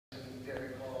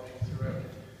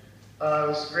It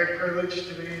was a great privilege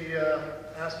to be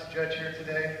asked to judge here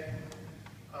today.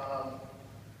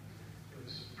 It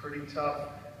was pretty tough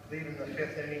leaving the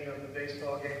 5th inning of the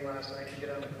baseball game last night to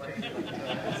get on the plane.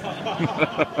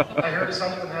 But, I heard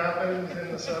something happened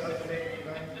in the 7th and 8th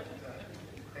inning, but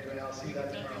anyway, I'll see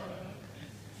that tomorrow.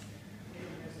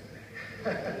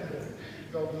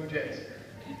 Go Blue Jays.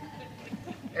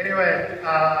 Anyway,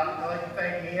 I'd like to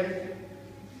thank Ian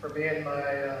for being my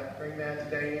ringman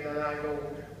today. Ian and I go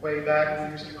way back.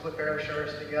 We used to clip air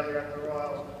showers together at the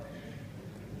Royal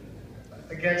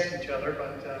against each other,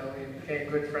 but we became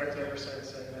good friends ever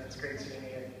since, and it's great seeing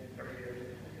Ian every year.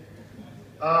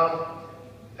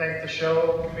 Thank the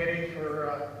show committee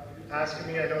for asking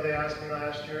me. I know they asked me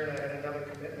last year, and I had another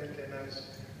commitment, and I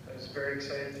was very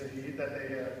excited that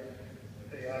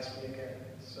they asked me again.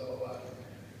 So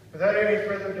without any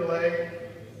further delay,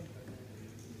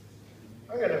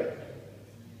 I'm gonna,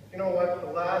 you know what,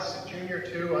 the last junior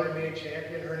 2 I made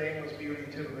champion, her name was Beauty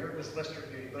too. It was Lister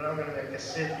Beauty, but I'm gonna make a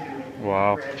Sid Beauty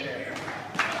grand champion.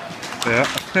 Yeah.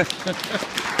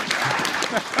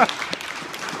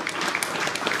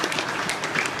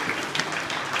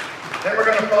 Then we're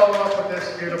gonna follow up with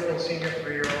this beautiful senior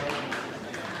 3-year-old.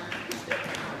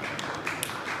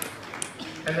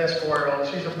 And this 4-year-old,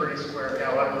 she's a pretty square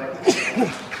gal, I'd like to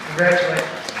say.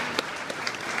 Congratulations.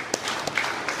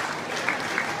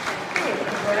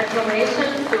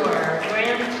 Congratulations to our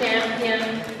grand champion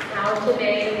now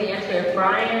today, the entry of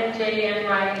Brian J.N.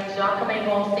 Wright, Jacqueline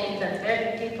Holstein, and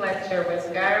Becky Fletcher with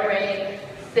Skyray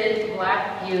Sid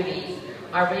Black Beauty.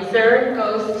 Our reserve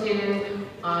goes to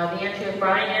the entry of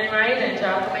Brian N. Wright and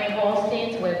Jacqueline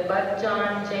Holstein with Bud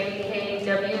John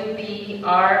JKWB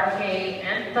RK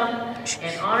Anthem.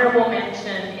 And honorable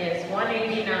mention is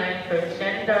 189 for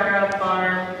Gendara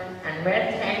Farm and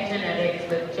Red Tang Genetics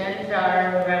with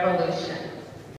Gendara Revolution.